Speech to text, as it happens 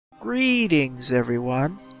Greetings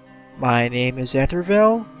everyone, my name is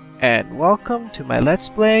Etterville, and welcome to my Let's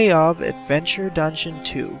Play of Adventure Dungeon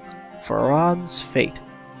 2, Faron's Fate.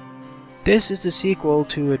 This is the sequel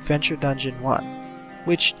to Adventure Dungeon 1,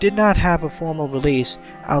 which did not have a formal release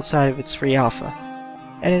outside of its free alpha.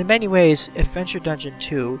 And in many ways, Adventure Dungeon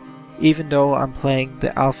 2, even though I'm playing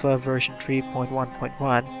the alpha version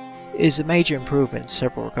 3.1.1, is a major improvement in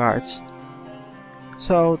several regards.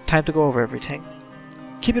 So, time to go over everything.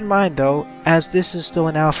 Keep in mind though, as this is still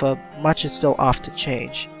an alpha, much is still off to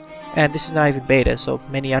change. And this is not even beta, so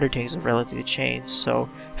many other things are relatively changed, so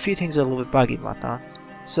a few things are a little bit buggy and whatnot.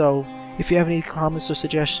 So, if you have any comments or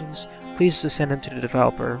suggestions, please send them to the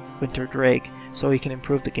developer, Winter Drake, so he can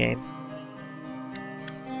improve the game.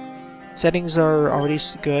 Settings are already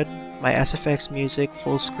good. My SFX music,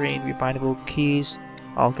 full screen, rebindable keys,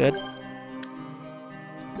 all good.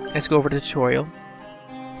 Let's go over the tutorial.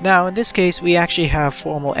 Now, in this case, we actually have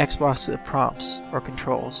formal Xbox prompts, or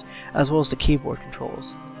controls, as well as the keyboard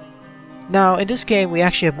controls. Now, in this game, we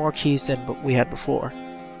actually have more keys than we had before.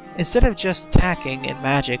 Instead of just attacking in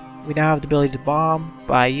magic, we now have the ability to bomb,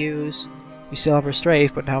 buy, use. We still have our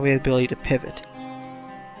strafe, but now we have the ability to pivot.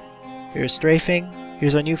 Here's strafing.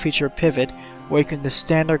 Here's our new feature, pivot, where you can just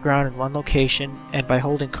stand our ground in one location, and by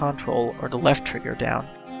holding Ctrl or the left trigger down,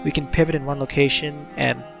 we can pivot in one location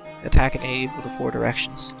and attack in any of the four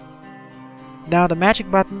directions. Now the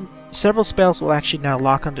magic button, several spells will actually now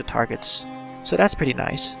lock onto targets, so that's pretty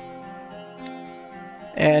nice.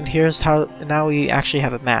 And here's how, now we actually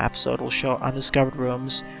have a map, so it'll show undiscovered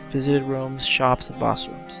rooms, visited rooms, shops, and boss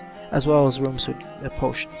rooms, as well as rooms with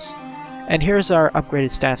potions. And here's our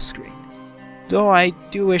upgraded stats screen. Though I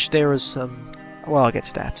do wish there was some... well, I'll get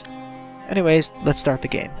to that. Anyways, let's start the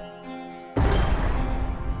game.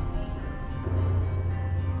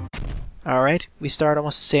 Alright, we start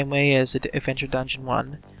almost the same way as Adventure Dungeon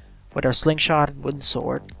 1, with our slingshot and wooden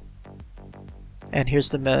sword. And here's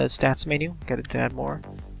the stats menu, gotta add more.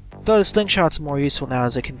 Though the slingshot's more useful now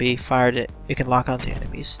as it can be fired, it can lock onto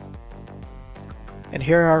enemies. And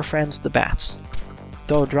here are our friends the bats,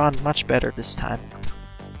 though drawn much better this time.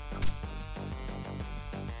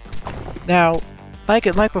 Now,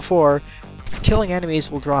 like before, killing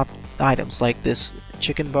enemies will drop items like this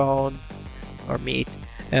chicken bone or meat,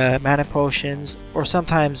 mana potions, or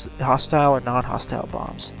sometimes hostile or non-hostile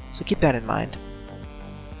bombs. So keep that in mind.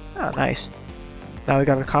 Oh, nice. Now we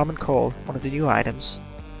got a common cold, one of the new items.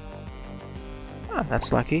 Oh,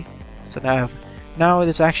 that's lucky. So now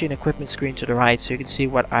there's actually an equipment screen to the right, so you can see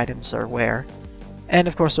what items are where. And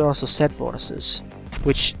of course there are also set bonuses,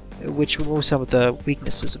 which remove some of the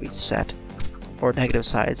weaknesses of each set, or negative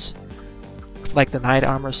sides, like the knight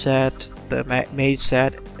armor set, the mage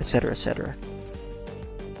set, etc, etc.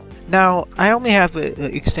 Now, I only have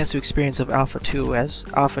extensive experience of Alpha 2, as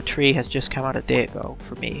Alpha 3 has just come out a day ago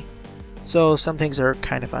for me, so some things are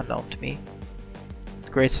kind of unknown to me.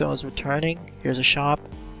 The Greatstone is returning. Here's a shop.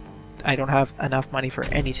 I don't have enough money for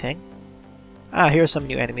anything. Ah, here are some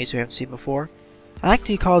new enemies we haven't seen before. I like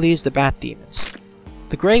to call these the Bat Demons.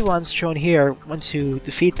 The grey ones shown here, once you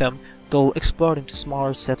defeat them, they'll explode into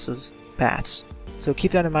smaller sets of bats. So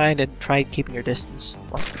keep that in mind and try keeping your distance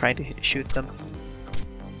while trying to shoot them.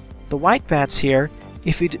 The white bats here,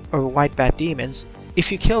 or white bat demons, if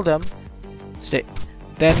you kill them,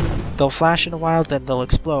 then they'll flash in a while, then they'll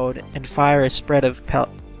explode and fire a spread of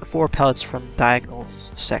 4 pellets from diagonal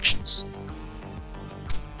sections.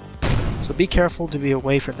 So be careful to be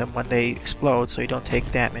away from them when they explode so you don't take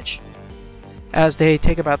damage, as they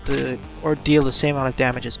take about or deal the same amount of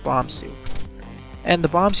damage as bombs do. And the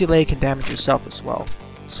bombs you lay can damage yourself as well,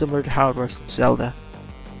 similar to how it works in Zelda.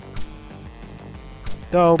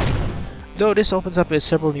 Though this opens up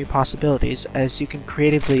several new possibilities, as you can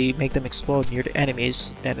creatively make them explode near the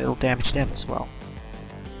enemies and it'll damage them as well,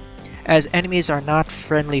 as enemies are not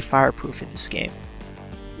friendly fireproof in this game,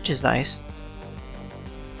 which is nice.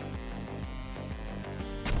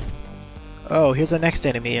 Oh, here's our next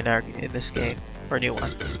enemy in this game, or a new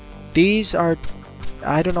one. These are,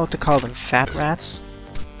 I don't know what to call them, fat rats?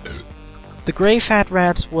 The grey fat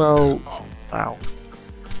rats will... wow.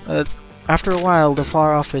 After a while, they'll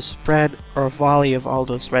fire off a spread or a volley of all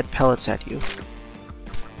those red pellets at you.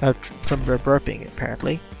 From their burping,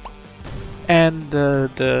 apparently. And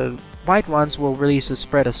the white ones will release a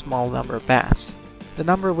spread of small number of bats. The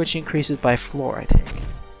number of which increases by floor, I think.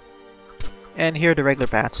 And here are the regular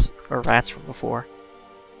bats, or rats from before.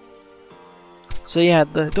 So yeah,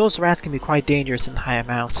 those rats can be quite dangerous in high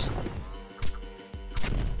amounts.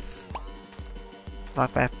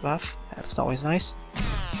 Knockback buff, that's always nice.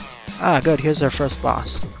 Ah, good, here's our first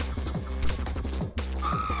boss.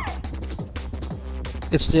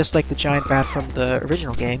 It's just like the giant bat from the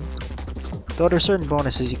original game. Though there are certain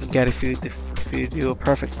bonuses you can get if you do a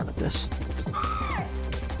perfect run of this.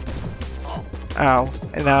 Ow,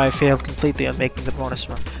 and now I failed completely on making the bonus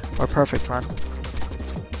run, or perfect run.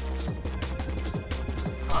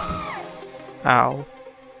 Ow.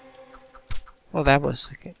 Well, that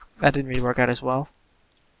didn't really work out as well.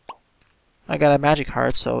 I got a magic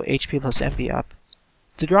heart, so HP plus MP up.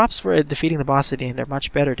 The drops for defeating the boss at the end are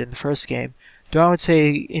much better than the first game, though I would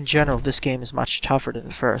say in general this game is much tougher than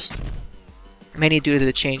the first. Mainly due to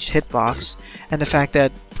the changed hitbox, and the fact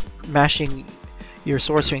that mashing your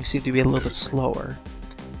sword swings seem to be a little bit slower.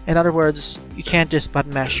 In other words, you can't just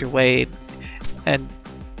button mash your way and,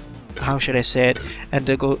 how should I say it, and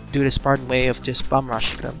to go do the Spartan way of just bum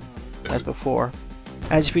rushing them, as before.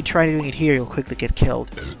 As if you try doing it here, you'll quickly get killed.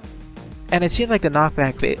 And it seems like the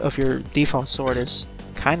knockback of your default sword is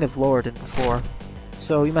kind of lower than before,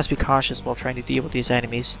 so you must be cautious while trying to deal with these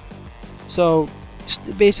enemies. So,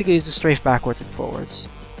 basically it's just strafe backwards and forwards.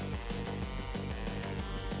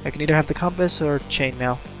 I can either have the compass or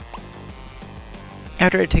chainmail.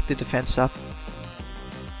 After I take the defense up.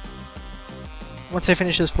 Once I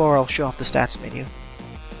finish this floor, I'll show off the stats menu.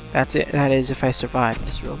 That's it. That is if I survive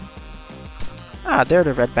this room. Ah, they're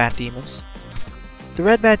the red bat demons. The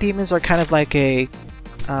red bat demons are kind of like a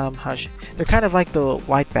they're kind of like the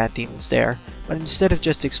white bat demons there, but instead of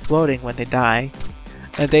just exploding when they die,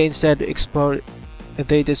 they instead explode.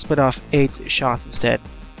 They just spit off 8 shots instead,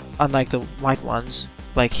 unlike the white ones,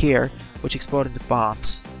 like here, which explode into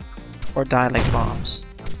bombs, or die like bombs.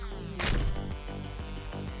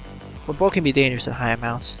 But both can be dangerous at high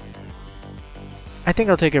amounts. I think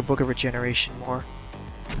I'll take a Book of Regeneration more.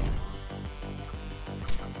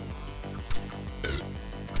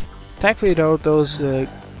 Thankfully though, those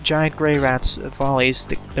giant grey rats volleys,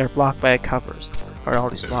 they're blocked by covers, or all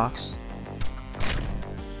these blocks.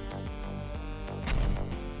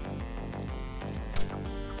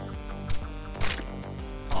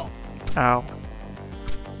 Ow.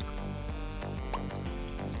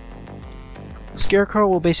 The Scarecrow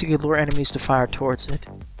will basically lure enemies to fire towards it.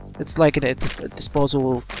 It's like a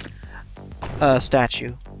disposable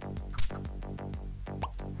statue.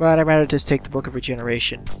 But I'd rather just take the Book of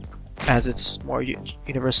Regeneration, as it's more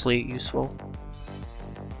universally useful.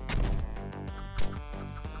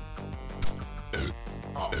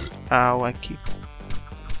 Ow, I keep...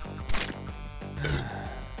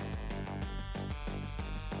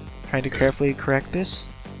 Trying to carefully correct this.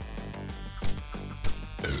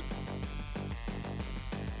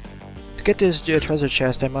 To get this treasure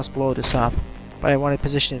chest, I must blow this up, but I want to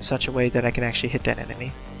position it in such a way that I can actually hit that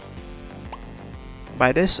enemy.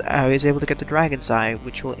 By this, I was able to get the Dragon's Eye,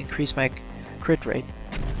 which will increase my crit rate.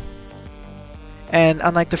 And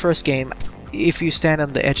unlike the first game, if you stand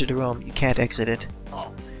on the edge of the room, you can't exit it.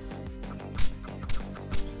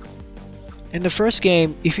 In the first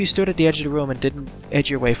game, if you stood at the edge of the room and didn't edge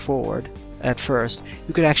your way forward at first,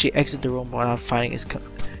 you could actually exit the room without fighting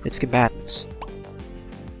its combatants.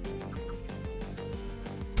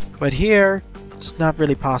 But here, it's not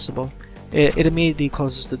really possible. It immediately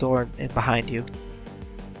closes the door behind you.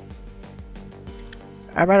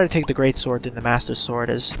 I'd rather take the Great Sword than the Master Sword,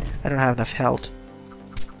 as I don't have enough health.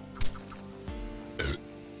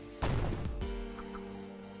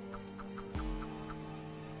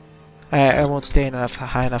 I won't stay in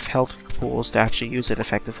high enough health pools to actually use it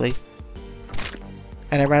effectively.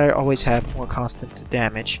 And I'd rather always have more constant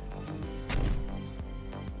damage.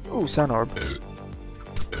 Ooh, Sun Orb.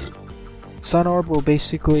 Sun Orb will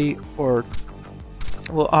basically, or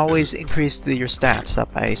will always increase your stats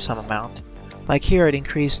up by some amount. Like here, it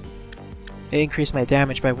increased my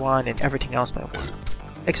damage by 1 and everything else by 1.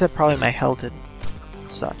 Except probably my health and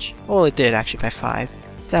such. Well, it did actually by 5,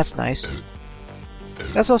 so that's nice.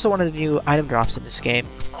 That's also one of the new item drops in this game.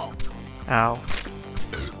 Ow.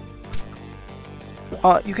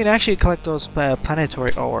 You can actually collect those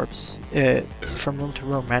planetary orbs from room to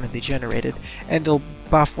room randomly generated, and they'll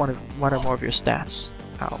buff one or more of your stats.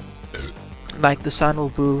 Ow. Like the sun will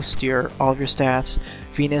boost all of your stats,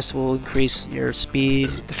 Venus will increase your speed,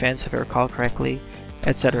 defense if I recall correctly,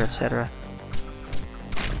 etc, etc.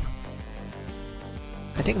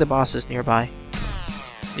 I think the boss is nearby.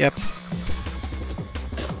 Yep.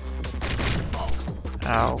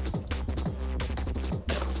 Ow.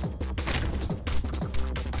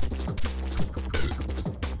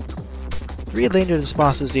 The real danger of this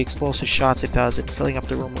boss is the explosive shots it does in filling up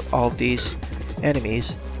the room with all of these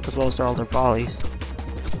enemies, as well as all their volleys.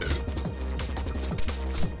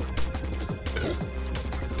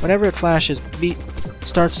 Whenever it flashes,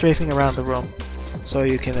 start strafing around the room, so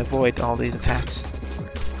you can avoid all these attacks.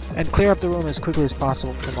 and clear up the room as quickly as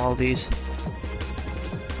possible from all these.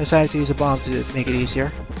 I decided to use a bomb to make it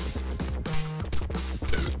easier.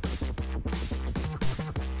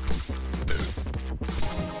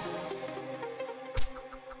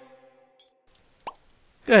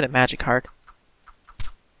 Good, a magic heart.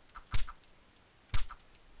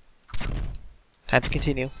 Time to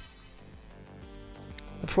continue.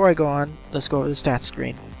 Before I go on, let's go over the stats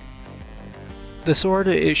screen. The sword,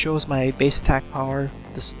 it shows my base attack power,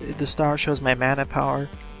 the star shows my mana power,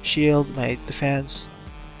 shield, my defense,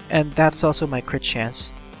 and that's also my crit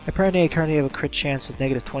chance. Apparently I currently have a crit chance of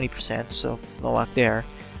negative 20%, so no luck there.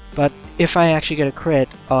 But if I actually get a crit,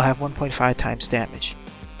 I'll have 1.5 times damage.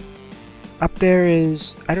 Up there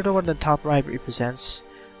is, I don't know what the top right represents.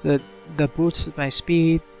 The boots is my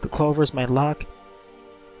speed, the clover is my luck,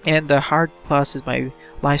 and the heart plus is my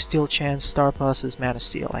lifesteal chance, star plus is mana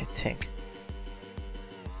steal, I think.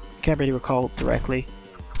 Can't really recall directly.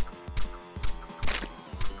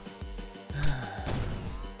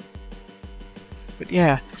 But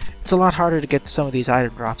yeah, it's a lot harder to get some of these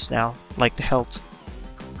item drops now, like the health.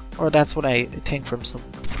 Or that's what I think from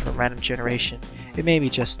random generation. It may be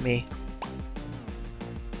just me.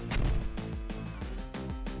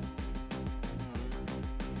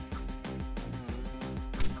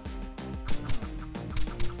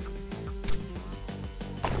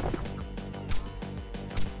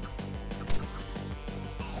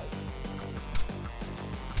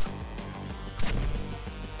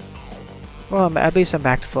 Well, at least I'm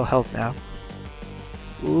back to full health now.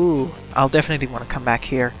 Ooh, I'll definitely want to come back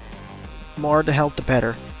here. More the health the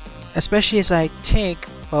better. Especially as I think,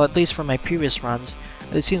 well, at least from my previous runs,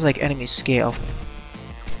 it seems like enemies scale.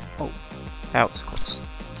 Oh, that was close.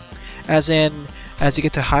 As in, as you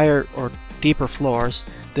get to higher or deeper floors,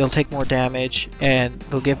 they'll take more damage and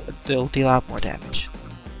they'll deal out more damage.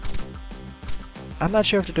 I'm not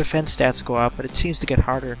sure if the defense stats go up, but it seems to get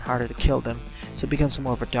harder and harder to kill them, so it becomes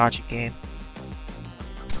more of a dodging game.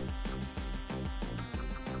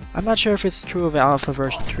 I'm not sure if it's true of Alpha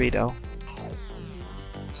version 3 though,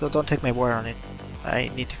 so don't take my word on it. I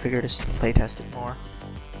need to playtest it more,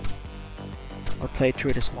 or play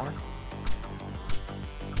through this more.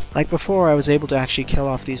 Like before, I was able to actually kill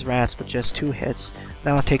off these rats with just 2 hits.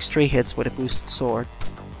 Now it takes 3 hits with a boosted sword.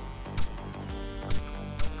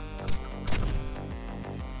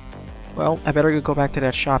 Well, I better go back to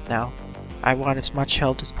that shop now. I want as much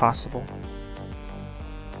health as possible.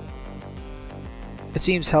 It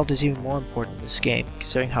seems health is even more important in this game,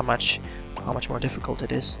 considering how much more difficult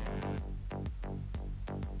it is.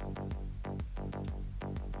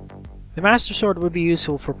 The Master Sword would be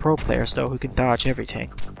useful for pro players though, who can dodge everything.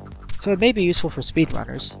 So it may be useful for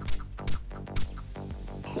speedrunners.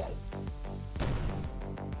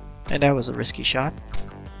 And that was a risky shot.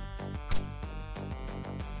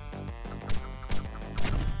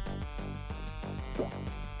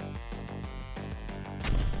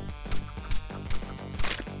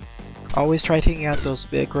 Always try taking out those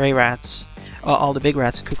big gray rats, all the big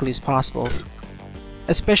rats as quickly as possible.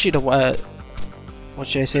 Especially the, what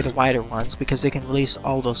should I say, the wider ones, because they can release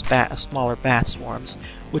all those smaller bat swarms,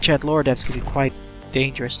 which at lower depths can be quite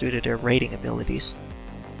dangerous due to their raiding abilities.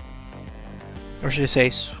 Or should I say,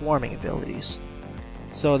 swarming abilities.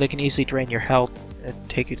 So they can easily drain your health and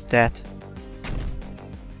take you to death.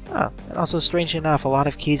 Oh, and also strangely enough, a lot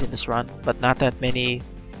of keys in this run, but not that many,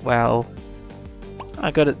 well... I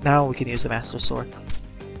got it. Now we can use the Master Sword.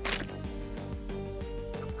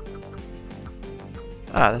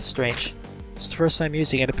 Ah, that's strange. It's the first time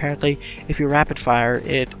using it. Apparently, if you rapid fire,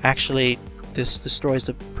 it actually destroys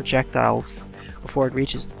the projectile before it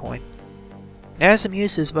reaches the point. It has some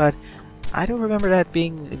uses, but I don't remember that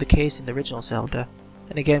being the case in the original Zelda.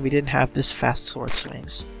 And again, we didn't have this fast sword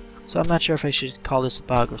swings. So I'm not sure if I should call this a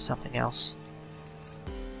bug or something else.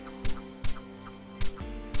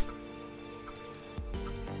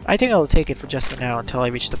 I think I'll take it for just for now until I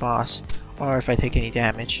reach the boss, or if I take any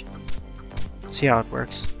damage. See how it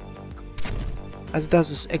works. As it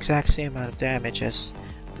does the exact same amount of damage as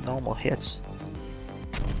the normal hits.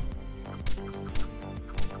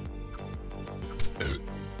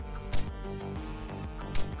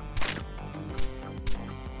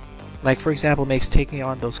 Like for example, makes taking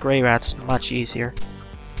on those grey rats much easier.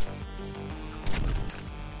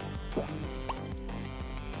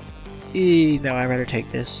 No, I'd rather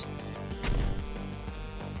take this.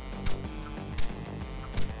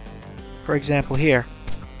 For example here.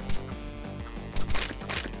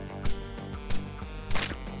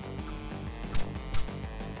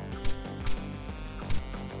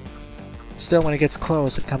 Still, when it gets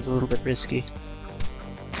close, it becomes a little bit risky.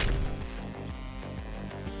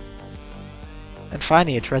 And And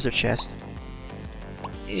finding a treasure chest.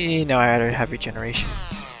 You know, I'd rather have regeneration.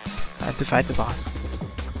 Time to fight the boss.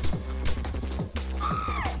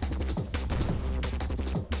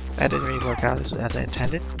 That didn't really work out as I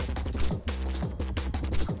intended.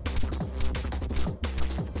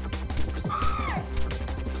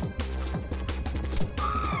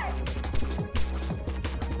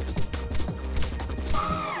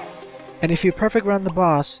 And if you perfect run the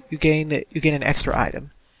boss, you gain an extra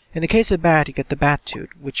item. In the case of Bat, you get the Bat Tooth,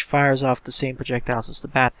 which fires off the same projectiles as the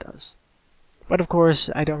Bat does. But of course,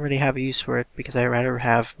 I don't really have a use for it because I'd rather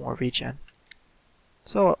have more regen.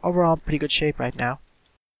 So overall, pretty good shape right now.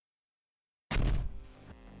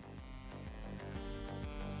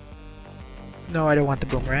 No, I don't want the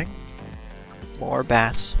boomerang. More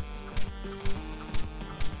bats.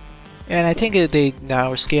 And I think they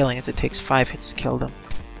now are scaling as it takes 5 hits to kill them.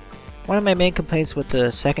 One of my main complaints with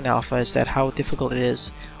the second alpha is that how difficult it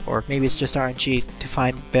is, or maybe it's just RNG, to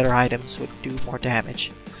find better items that do more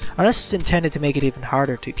damage. Unless it's intended to make it even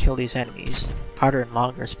harder to kill these enemies, harder and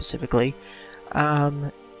longer specifically. I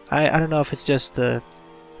don't know if it's just the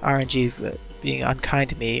RNG being unkind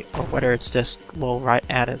to me, or whether it's just low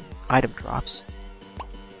item drops.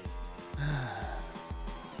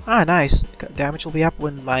 Ah, nice! Damage will be up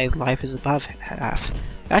when my life is above half.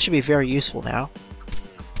 That should be very useful now.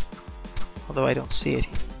 Although I don't see it.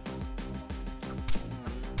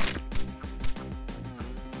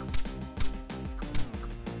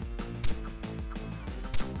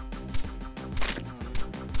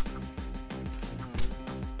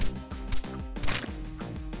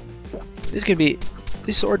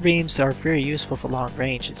 These sword beams are very useful for long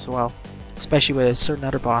range as well, especially with a certain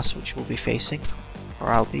other boss which we'll be facing, or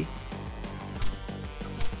I'll be.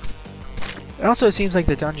 Also, it seems like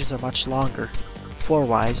the dungeons are much longer,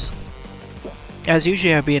 floor-wise. As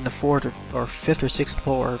usually I'd be in the 4th or 5th or 6th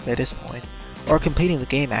floor by this point, or completing the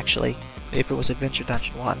game actually, if it was Adventure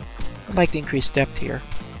Dungeon 1. So I'd like the increased depth here.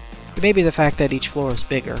 It may be the fact that each floor is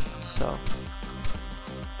bigger, so...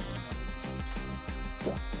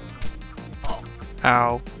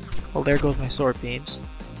 Ow. Well, there goes my sword beams.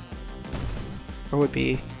 Or would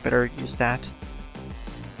be better use that.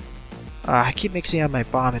 I keep mixing up my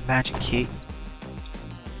bomb and magic key.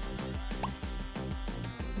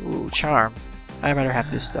 Ooh, charm. I'd rather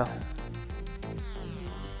have this though.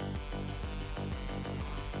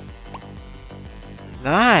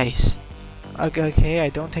 Nice! Okay, I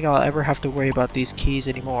don't think I'll ever have to worry about these keys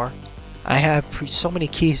anymore. I have so many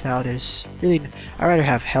keys now, there's really... I'd rather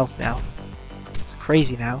have health now. It's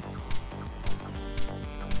crazy now.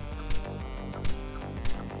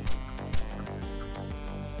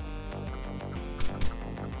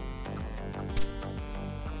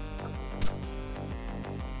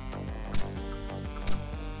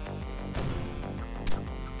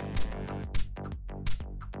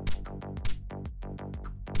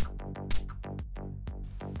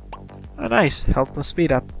 Oh nice, health plus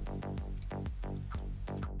speed up.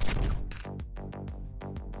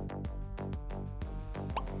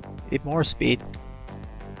 Need more speed.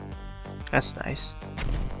 That's nice.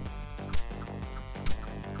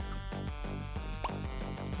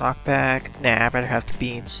 Knockback. Nah, I'd rather have the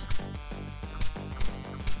beams.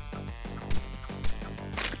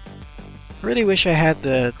 I really wish I had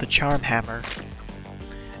the charm hammer,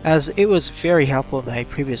 as it was very helpful in my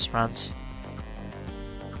previous runs.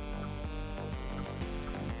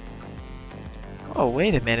 Oh,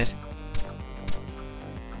 wait a minute.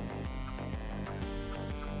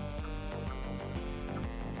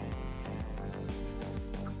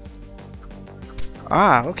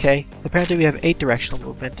 Ah, okay. Apparently we have 8 directional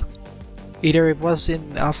movement. Either it was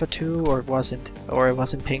in Alpha 2 or it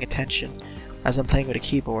wasn't paying attention as I'm playing with a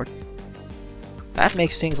keyboard. That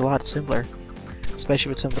makes things a lot simpler, especially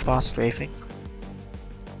with some of the boss strafing.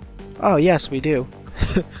 Oh yes, we do.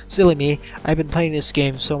 Silly me, I've been playing this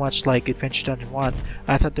game so much like Adventure Dungeon 1,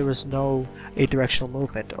 I thought there was no 8 directional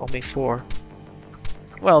movement, only 4.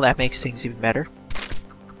 Well, that makes things even better.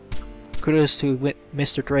 Kudos to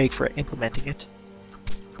Mr. Drake for implementing it.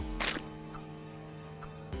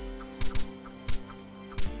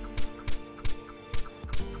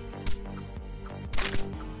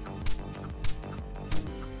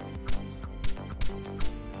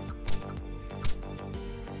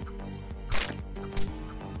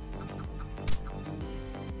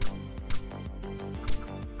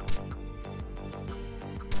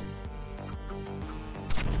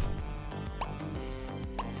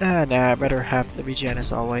 Nah, I'd rather have the regen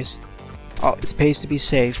as always. Oh, it pays to be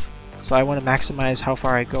safe, so I want to maximize how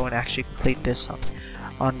far I go and actually complete this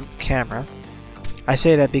on camera. I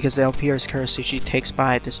say that because the LPR's curse usually takes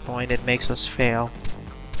by at this point and makes us fail.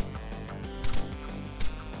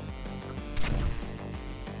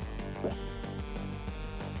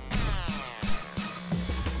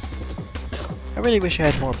 really wish I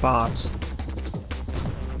had more bombs.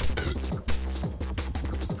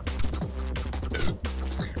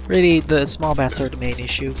 Really, the small bats are the main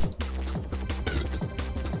issue.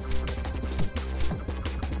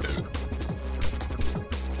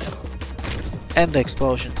 And the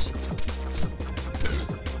explosions.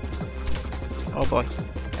 Oh boy,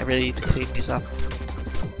 I really need to clean these up.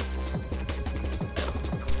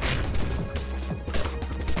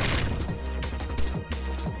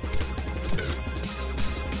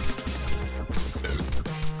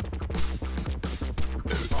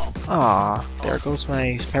 Ah, there goes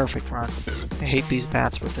my perfect run. I hate these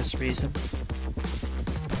bats for this reason.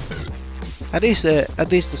 At least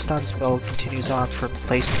the stun spell continues on from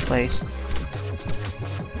place to place.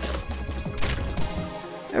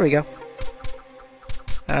 There we go.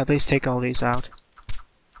 At least take all these out.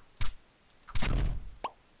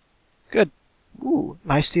 Good. Ooh,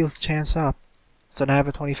 lifesteal chance up. So now I have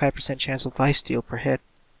a 25% chance of lifesteal per hit.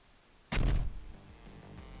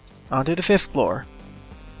 On to the 5th floor.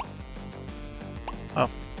 Oh.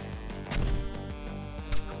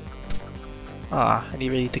 Ah, I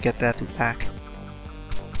really need to get that back.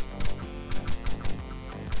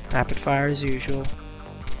 Rapid fire as usual.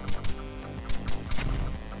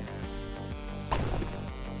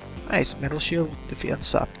 Nice, metal shield,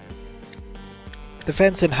 defense up.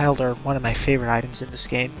 Defense and health are one of my favorite items in this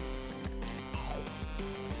game.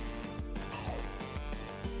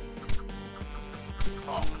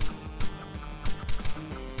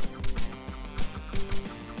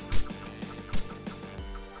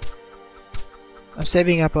 I'm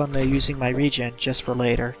saving up on using my regen just for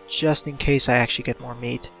later, just in case I actually get more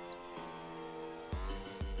meat.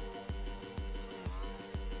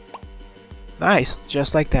 Nice,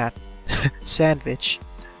 just like that. Sandwich.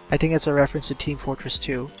 I think it's a reference to Team Fortress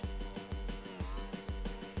 2.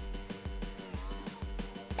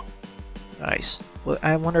 Nice. Well,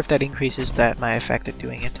 I wonder if that increases my effect at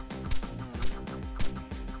doing it.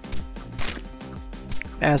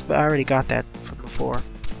 But I already got that from before.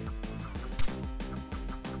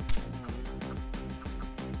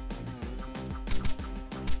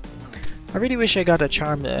 I really wish I got a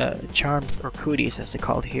charm or cooties as they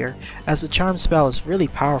called here, as the charm spell is really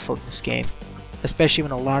powerful in this game, especially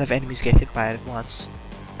when a lot of enemies get hit by it at once,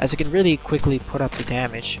 as it can really quickly put up the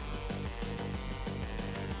damage.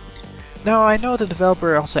 Now I know the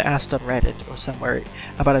developer also asked on Reddit or somewhere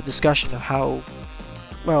about a discussion of how,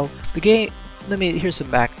 well, the game, here's some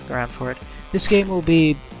background for it. This game will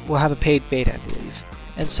have a paid beta, I believe,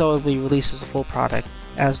 and so it will be released as a full product,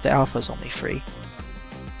 as the alpha is only free.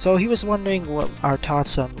 So he was wondering what our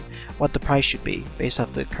thoughts on what the price should be based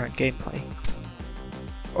off the current gameplay,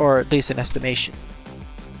 or at least an estimation.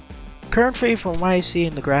 Currently, from what I see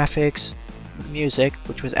in the graphics, the music,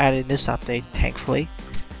 which was added in this update, thankfully,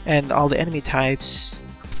 and all the enemy types,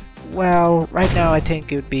 well, right now I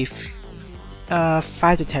think it would be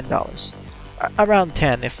 $5 to $10, around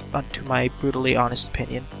 10 if to my brutally honest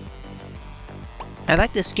opinion. I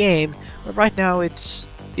like this game, but right now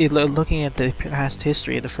looking at the past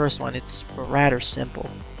history of the first one, it's rather simple.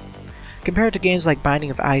 Compared to games like Binding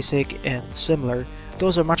of Isaac and similar,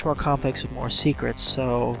 those are much more complex with more secrets,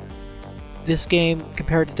 so this game,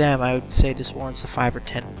 compared to them, I would say this warrants a $5 or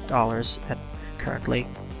 $10 currently.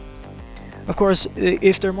 Of course,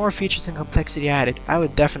 if there are more features and complexity added, I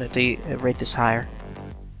would definitely rate this higher.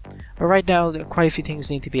 But right now, quite a few things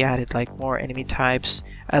need to be added, like more enemy types,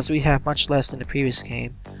 as we have much less than the previous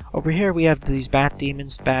game. Over here we have these bat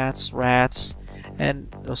demons, bats, rats,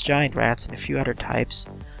 and those giant rats and a few other types.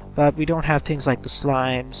 But we don't have things like the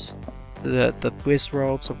slimes, the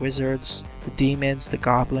wizrobes or wizards, the demons, the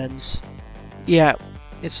goblins. Yeah,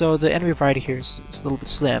 so the enemy variety here is a little bit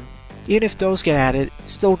slim. Even if those get added,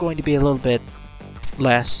 it's still going to be a little bit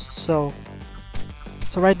less. So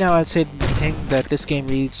right now I'd say the thing that this game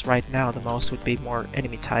needs right now the most would be more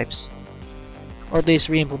enemy types. Or at least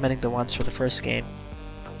re-implementing the ones from the first game.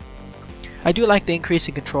 I do like the increase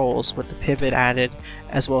in controls with the pivot added,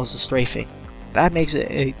 as well as the strafing. That makes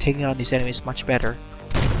taking on these enemies much better,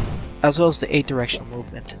 as well as the 8-directional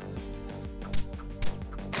movement.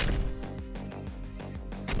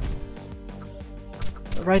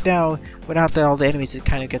 But right now, without all the enemies, it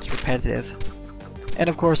kind of gets repetitive. And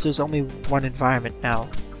of course, there's only one environment now,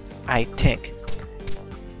 I think.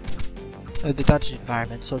 The dungeon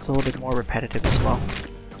environment, so it's a little bit more repetitive as well.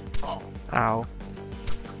 Ow.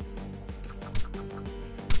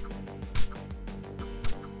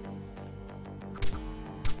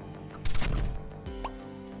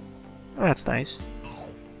 Oh, that's nice.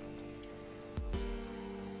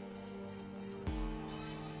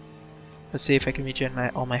 Let's see if I can regen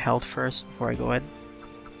all my health first before I go in.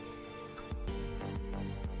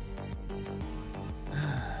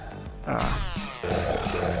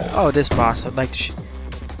 Oh, this boss. I'd like to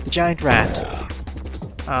the giant rat.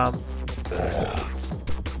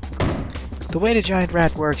 The way the giant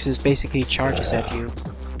rat works is basically it charges at you.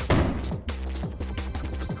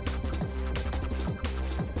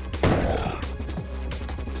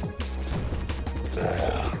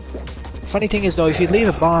 Funny thing is though, if you leave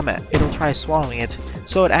a bomb, it'll try swallowing it,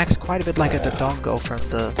 so it acts quite a bit like a Dodongo from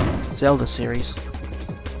the Zelda series.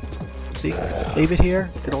 See? Leave it here,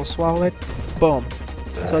 it'll swallow it, boom.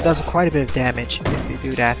 So it does quite a bit of damage if you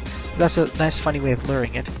do that. So that's a nice funny way of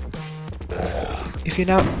luring it.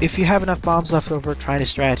 If you have enough bombs left over, try the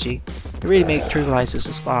strategy. It really trivializes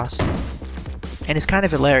this boss. And it's kind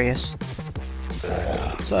of hilarious.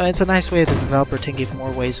 So it's a nice way of the developer to give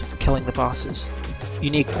more ways of killing the bosses.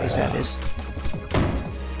 Unique ways, that is.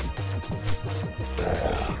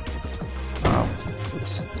 Oh,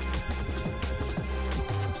 oops.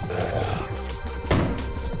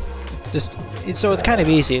 So it's kind of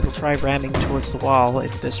easy. It'll try ramming towards the wall.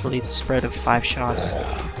 This will lead to a spread of 5 shots.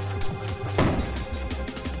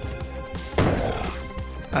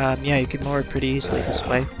 Yeah, you can lower it pretty easily this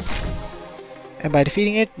way. And by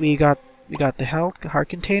defeating it, we got the heart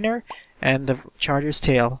container and the charger's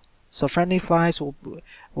tail. So friendly flies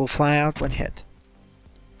will fly out when hit.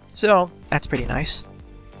 So that's pretty nice.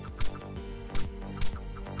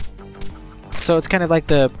 So it's kind of like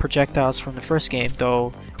the projectiles from the first game,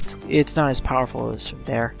 though it's not as powerful as from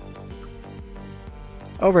there.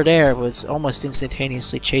 Over there it was almost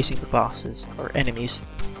instantaneously chasing the bosses or enemies.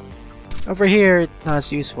 Over here, not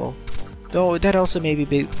as useful, though that also may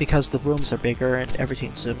be because the rooms are bigger and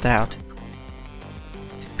everything's zoomed out.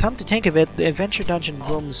 Come to think of it, the Adventure Dungeon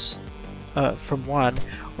rooms from 1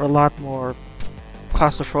 were a lot more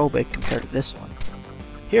claustrophobic compared to this one.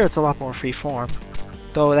 Here it's a lot more freeform,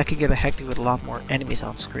 though that can get hectic with a lot more enemies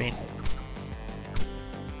on screen.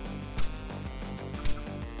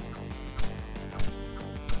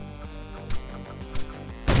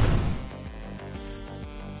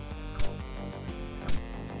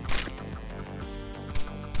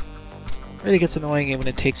 Really gets annoying when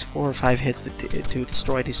it takes 4 or 5 hits to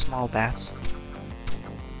destroy these small bats.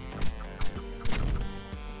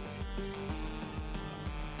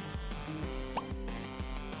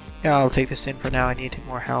 Yeah, I'll take this in for now. I need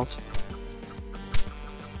more health.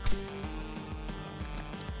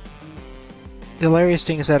 The hilarious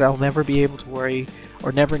thing is that I'll never be able to worry,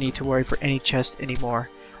 or never need to worry for any chest anymore.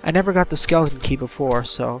 I never got the skeleton key before,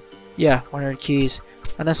 so yeah, 100 keys.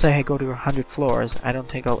 Unless I go to 100 floors, I don't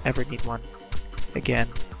think I'll ever need one again.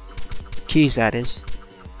 Keys, that is.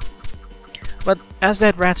 But as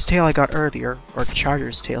that rat's tail I got earlier, or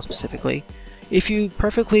charger's tail specifically, if you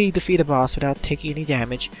perfectly defeat a boss without taking any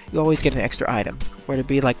damage, you always get an extra item, whether it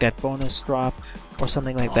be like that bonus drop or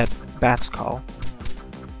something like that bat's call.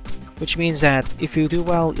 Which means that if you do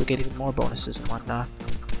well, you'll get even more bonuses and whatnot.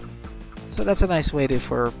 So that's a nice way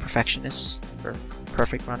for perfectionists, or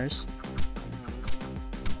perfect runners.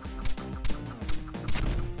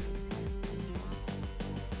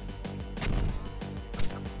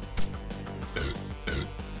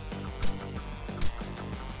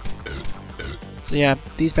 So yeah,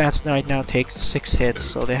 these bats right now take 6 hits,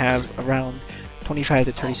 so they have around 25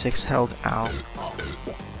 to 36 health. Ow.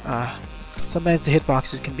 Sometimes the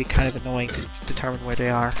hitboxes can be kind of annoying to determine where they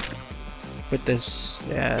are with this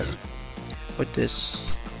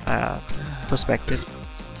perspective.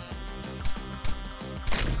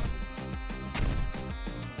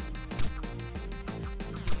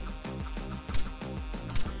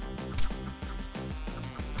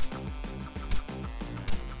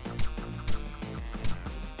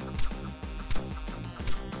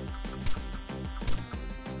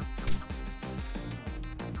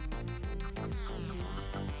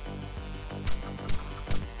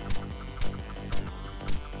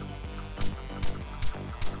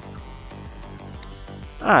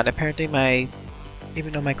 And apparently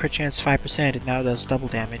even though my crit chance is 5%, it now does double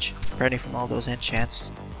damage, apparently from all those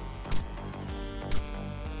enchants.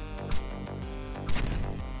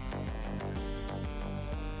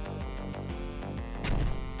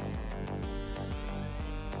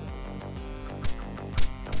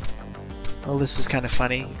 Well, this is kind of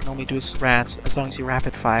funny. You can only do it with rats as long as you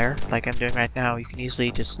rapid fire, like I'm doing right now. You can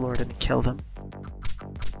easily just lure them and kill them.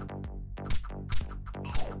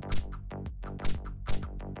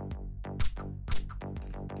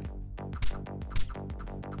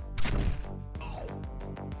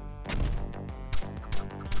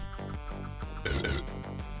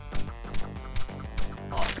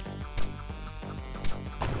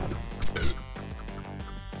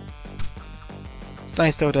 It's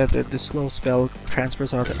nice though that the slow spell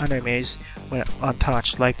transfers out to other enemies when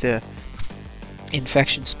untouched, like the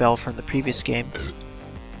infection spell from the previous game.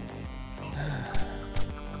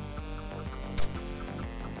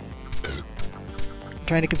 I'm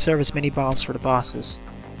trying to conserve as many bombs for the bosses.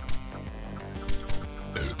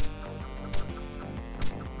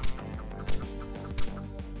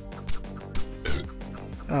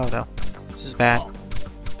 Oh no, this is bad.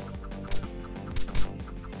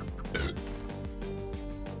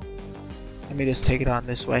 Let me just take it on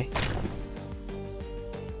this way.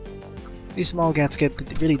 These small gats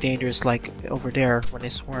get really dangerous, like over there when they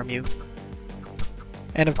swarm you.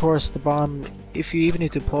 And of course the bomb, if you even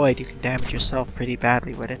deploy it, you can damage yourself pretty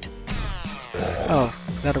badly with it. Oh,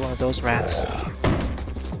 another one of those rats.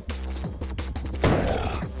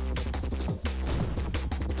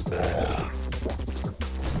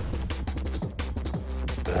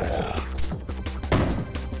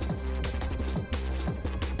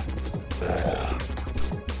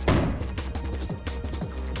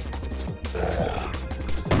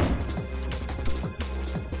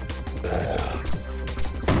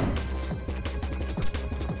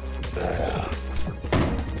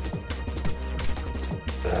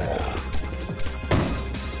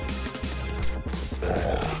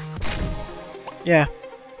 Yeah,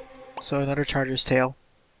 so another charger's tail.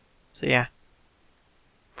 So yeah.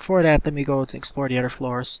 Before that, let me go and explore the other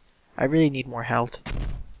floors. I really need more health.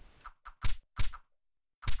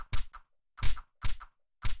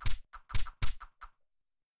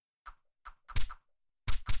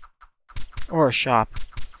 Or a shop,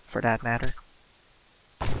 for that matter.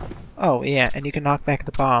 Oh yeah, and you can knock back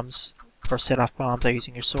the bombs, or set off bombs by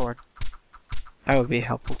using your sword. That would be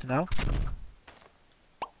helpful to know.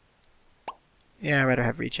 Yeah, I'd rather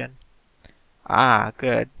have regen. Ah,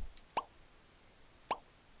 good.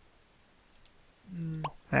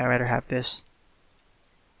 I'd rather have this.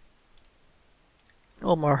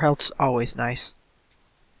 Well, more health's always nice.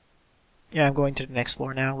 Yeah, I'm going to the next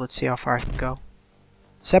floor now. Let's see how far I can go.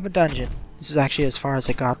 7th dungeon. This is actually as far as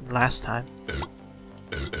I got last time.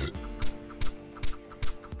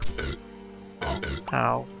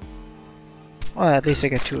 Ow. Well, at least I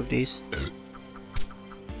get 2 of these.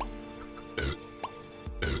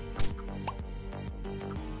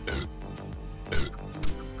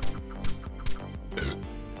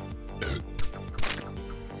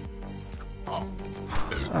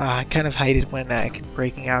 I kind of hate it when I'm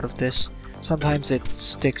breaking out of this. Sometimes it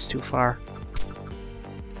sticks too far.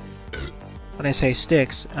 When I say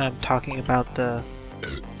sticks, I'm talking about the...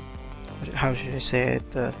 how should I say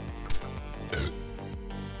it? The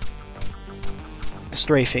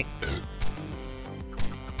strafing.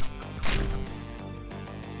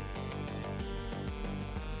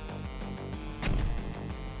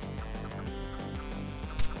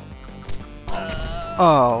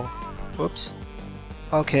 Oh. Whoops.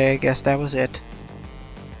 Okay, I guess that was it.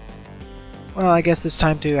 Well, I guess it's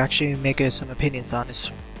time to actually make some opinions on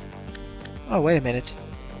this. Oh, wait a minute.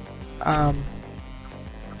 I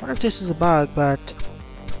wonder if this is a bug, but...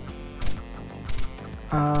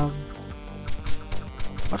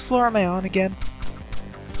 what floor am I on again?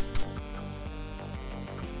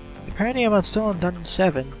 Apparently I'm still on Dungeon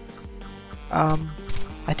 7.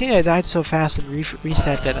 I think I died so fast and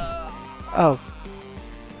reset that oh.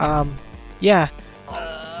 Yeah.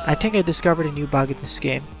 I think I discovered a new bug in this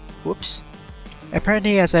game. Whoops.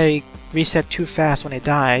 Apparently as I reset too fast when I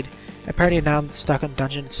died, apparently now I'm stuck on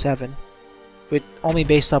Dungeon 7 with only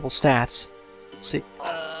base level stats. See,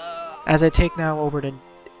 as I take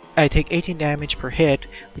I take 18 damage per hit,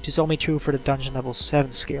 which is only true for the Dungeon level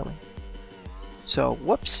 7 scaling. So,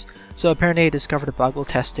 whoops. So apparently I discovered a bug while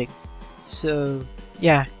testing. So,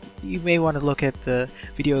 yeah, you may want to look at the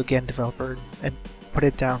video game developer and put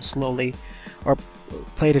it down slowly, or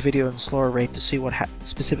play the video in slower rate to see what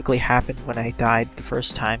specifically happened when I died the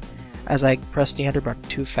first time, as I pressed the enter button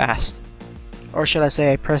too fast. Or should I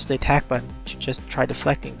say I pressed the attack button to just try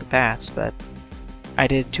deflecting the bats, but I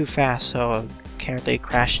did it too fast, so apparently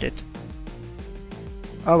crashed it.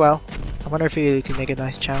 Oh well, I wonder if you can make a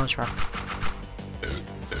nice challenge run.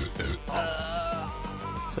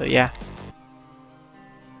 So yeah.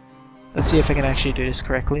 Let's see if I can actually do this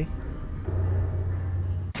correctly.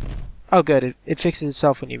 Oh good, it fixes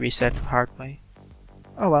itself when you reset the hard way.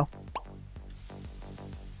 Oh well.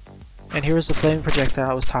 And here is the flaming projectile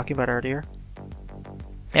I was talking about earlier.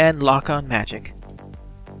 And lock on magic.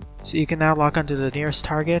 So you can now lock onto the nearest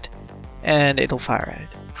target, and it'll fire at it.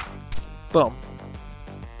 Boom.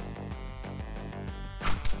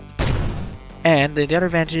 And the other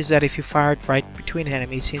advantage is that if you fire it right between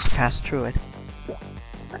enemies, it seems to pass through it.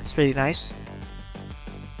 That's pretty nice.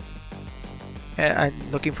 I'm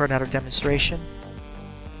looking for another demonstration.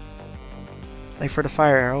 Like for the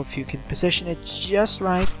fire arrow, if you can position it just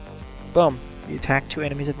right, boom, you attack 2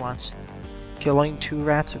 enemies at once, killing 2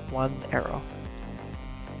 rats with 1 arrow.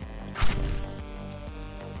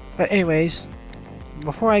 But anyways,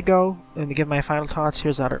 before I go, let me give my final thoughts.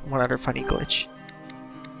 Here's one other funny glitch.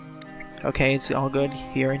 Okay, it's all good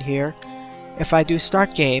here and here. If I do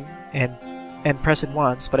start game and press it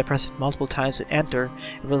once, but I press it multiple times and enter,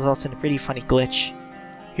 it results in a pretty funny glitch.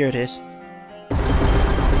 Here it is.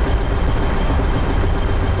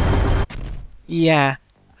 Yeah,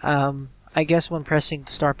 I guess when pressing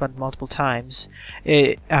the start button multiple times,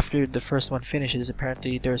 after the first one finishes,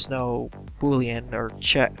 apparently there's no boolean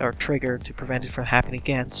or trigger to prevent it from happening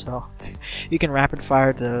again, so you can rapid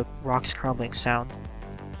fire the rocks crumbling sound.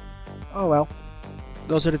 Oh well,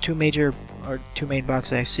 those are the two main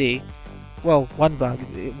bugs I see. Well, one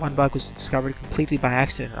bug was discovered completely by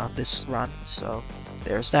accident on this run, so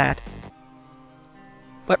there's that.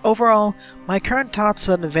 But overall, my current thoughts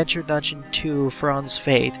on Adventure Dungeon 2 Faron's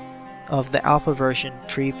Fate of the alpha version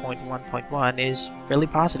 3.1.1 is fairly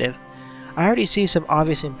positive. I already see some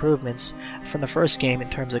obvious improvements from the first game in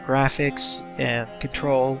terms of graphics and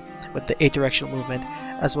control with the 8-directional movement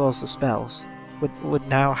as well as the spells, with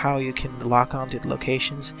now how you can lock onto the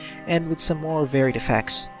locations, and with some more varied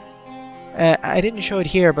effects. I didn't show it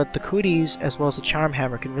here, but the cooties as well as the charm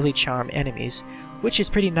hammer can really charm enemies, which is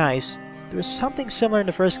pretty nice. There was something similar in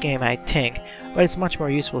the first game, I think, but it's much more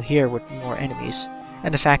useful here with more enemies,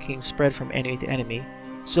 and the fact you can spread from enemy to enemy,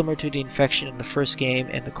 similar to the infection in the first game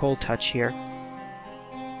and the cold touch here.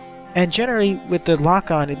 And generally, with the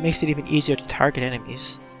lock-on, it makes it even easier to target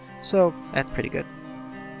enemies, so that's pretty good.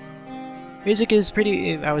 Music is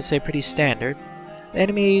pretty, I would say, pretty standard. The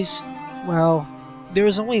enemies, well, there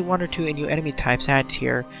is only 1 or 2 new enemy types added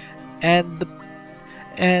here, and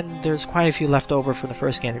there's quite a few left over from the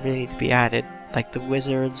first game that really need to be added, like the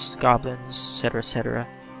wizards, goblins, etc.,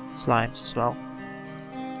 slimes as well.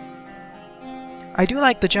 I do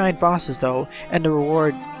like the giant bosses though, and the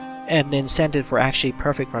reward and the incentive for actually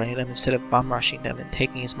perfect running them instead of bum rushing them and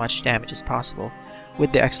taking as much damage as possible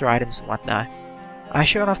with the extra items and whatnot. I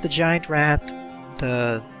showed off the giant rat,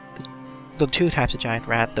 the 2 types of giant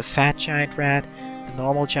rat, the fat giant rat, the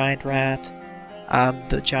normal giant rat,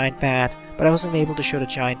 the giant bat, but I wasn't able to show the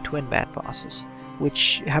giant twin bat bosses,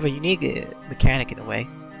 which have a unique mechanic in a way.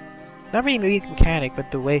 Not really a unique mechanic, but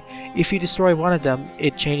the way if you destroy one of them,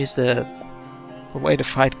 it changes the way the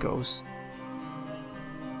fight goes.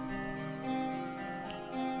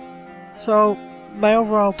 So, my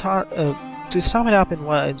overall thought, to sum it up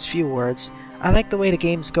in few words, I like the way the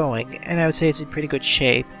game's going, and I would say it's in pretty good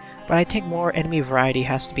shape, but I think more enemy variety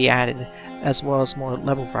has to be added, as well as more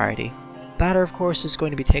level variety. Latter, of course, is going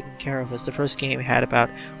to be taken care of, as the first game had about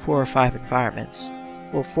 4 or 5 environments.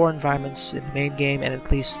 Well, 4 environments in the main game and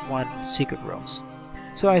at least 1 secret rooms.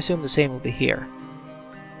 So I assume the same will be here.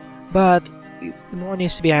 But more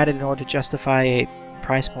needs to be added in order to justify a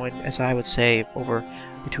price point, as I would say, over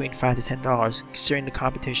between $5 to $10, considering the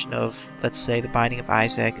competition of, let's say, The Binding of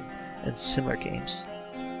Isaac and similar games.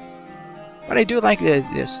 But I do like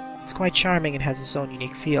this. It's quite charming and has its own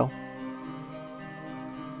unique feel.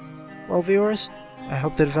 Well, viewers, I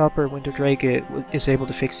hope the developer Winter Drake is able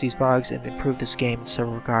to fix these bugs and improve this game in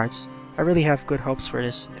several regards. I really have good hopes for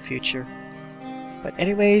this in the future. But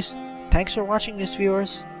anyways, thanks for watching this,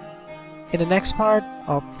 viewers. In the next part,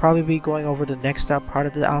 I'll probably be going over the next part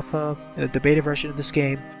of the alpha, the beta version of this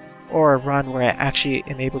game, or a run where I actually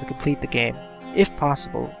am able to complete the game, if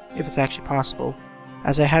possible, if it's actually possible,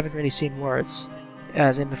 as I haven't really seen words.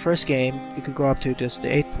 As in the first game, you could go up to just the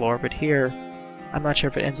 8th floor, but here, I'm not sure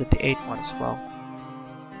if it ends at the 8th one as well.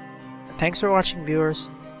 Thanks for watching,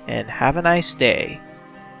 viewers, and have a nice day.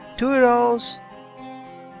 Toodles!